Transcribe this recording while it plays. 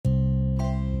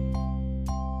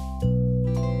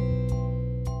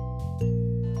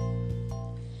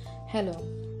Hello.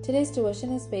 Today's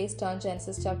devotion is based on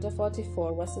Genesis chapter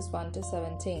 44 verses 1 to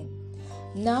 17.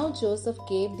 Now Joseph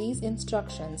gave these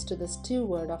instructions to the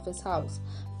steward of his house.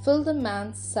 Fill the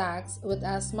man's sacks with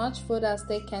as much food as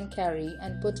they can carry,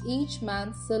 and put each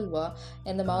man's silver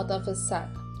in the mouth of his sack.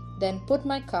 Then put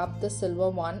my cup, the silver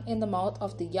one, in the mouth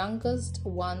of the youngest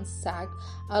one's sack,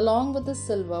 along with the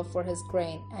silver for his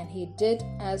grain. And he did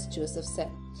as Joseph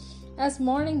said. As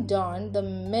morning dawned, the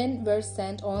men were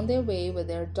sent on their way with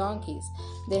their donkeys.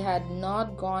 They had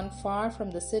not gone far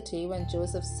from the city when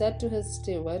Joseph said to his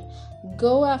steward,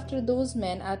 "Go after those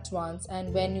men at once,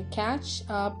 and when you catch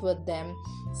up with them,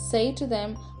 say to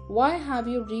them, 'Why have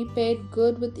you repaid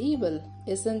good with evil?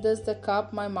 Isn't this the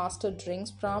cup my master drinks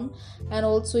from and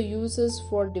also uses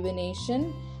for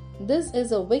divination? This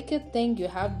is a wicked thing you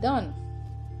have done.'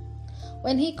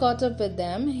 When he caught up with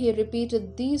them, he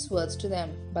repeated these words to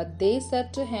them. But they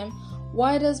said to him,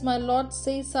 'Why does my lord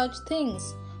say such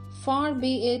things? Far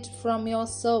be it from your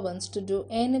servants to do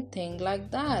anything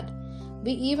like that.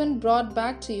 We even brought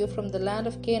back to you from the land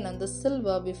of Canaan the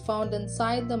silver we found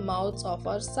inside the mouths of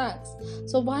our sacks.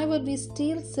 So why would we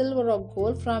steal silver or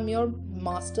gold from your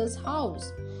master's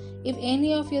house? If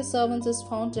any of your servants is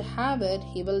found to have it,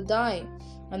 he will die,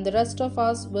 and the rest of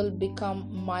us will become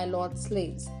my lord's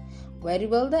slaves.' 'Very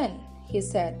well then,' he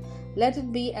said, 'let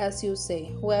it be as you say.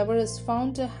 Whoever is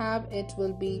found to have it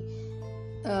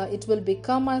will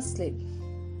become my slave.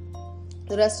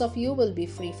 The rest of you will be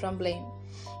free from blame.'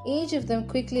 Each of them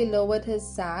quickly lowered his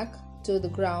sack to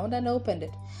the ground and opened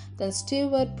it. Then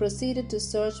steward proceeded to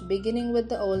search, beginning with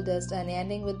the oldest and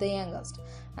ending with the youngest,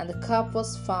 and the cup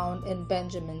was found in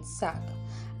Benjamin's sack.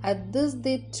 At this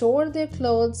they tore their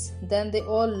clothes. Then they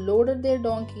all loaded their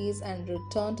donkeys and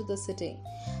returned to the city.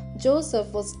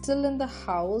 Joseph was still in the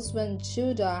house when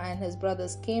Judah and his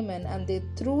brothers came in, and they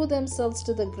threw themselves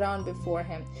to the ground before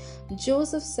him.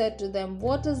 Joseph said to them,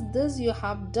 'What is this you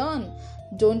have done?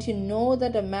 Don't you know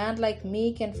that a man like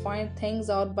me can find things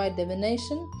out by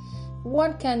divination?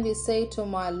 What can we say to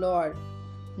my lord?'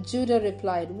 Judah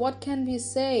replied, 'What can we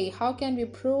say? How can we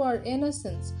prove our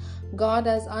innocence? God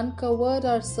has uncovered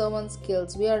our servants'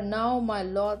 guilt. We are now my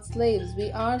lord's slaves,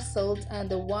 we ourselves and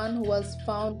the one who was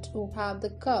found to have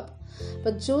the cup.'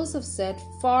 But Joseph said,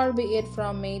 'Far be it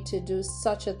from me to do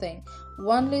such a thing.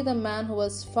 Only the man who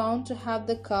was found to have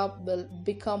the cup will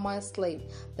become my slave.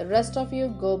 The rest of you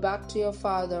go back to your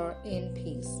father in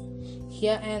peace.'"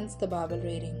 Here ends the Bible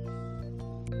reading.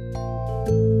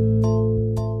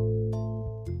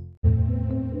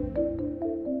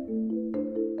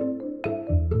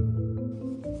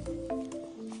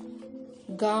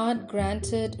 God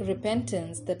granted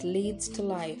repentance that leads to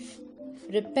life.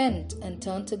 Repent and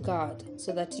turn to God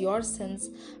so that your sins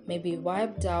may be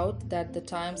wiped out, that the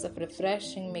times of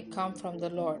refreshing may come from the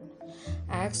Lord.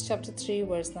 Acts chapter 3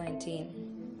 verse 19.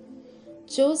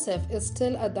 Joseph is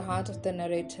still at the heart of the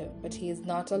narrative, but he is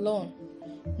not alone.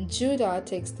 Judah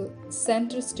takes the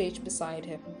center stage beside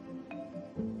him.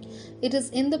 It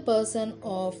is in the person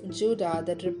of Judah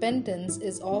that repentance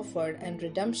is offered and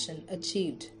redemption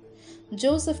achieved.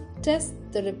 Joseph tests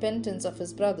the repentance of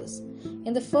his brothers.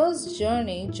 In the first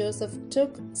journey, Joseph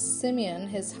took Simeon,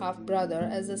 his half-brother,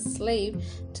 as a slave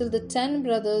till the 10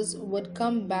 brothers would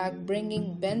come back,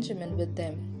 bringing Benjamin with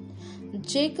them.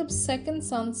 Jacob's second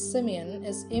son Simeon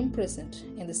is imprisoned.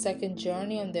 In the second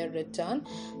journey on their return,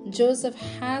 Joseph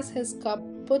has his cup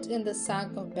put in the sack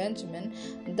of Benjamin,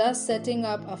 thus setting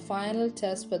up a final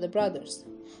test for the brothers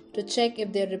to check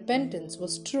if their repentance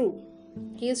was true.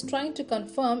 He is trying to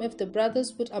confirm if the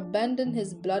brothers would abandon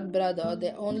his blood brother,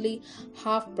 their only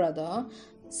half-brother,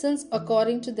 since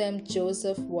according to them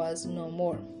Joseph was no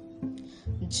more.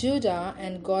 Judah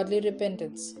and godly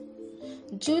repentance.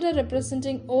 Judah,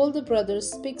 representing all the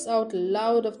brothers, speaks out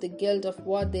loud of the guilt of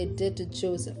what they did to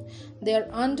Joseph. They are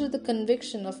under the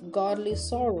conviction of godly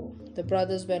sorrow. The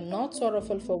brothers were not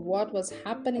sorrowful for what was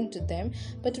happening to them,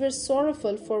 but were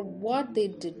sorrowful for what they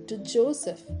did to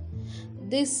Joseph.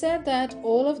 They said that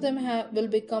all of them will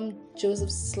become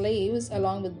Joseph's slaves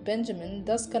along with Benjamin,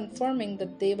 thus confirming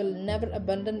that they will never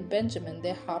abandon Benjamin,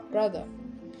 their half-brother.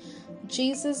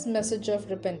 Jesus' message of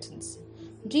repentance.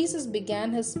 Jesus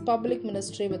began his public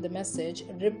ministry with the message,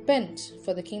 "Repent,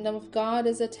 for the kingdom of God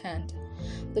is at hand."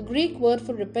 The Greek word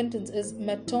for repentance is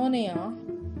metanoia,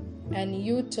 an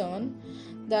U-turn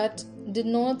that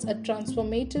denotes a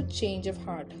transformative change of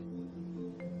heart.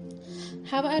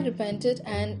 Have I repented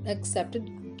and accepted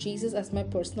Jesus as my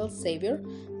personal Savior?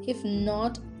 If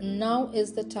not, now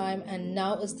is the time and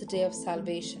now is the day of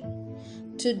salvation.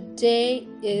 Today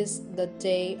is the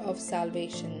day of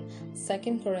salvation.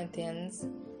 2 Corinthians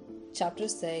chapter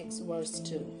 6 verse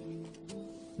 2.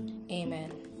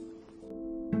 Amen.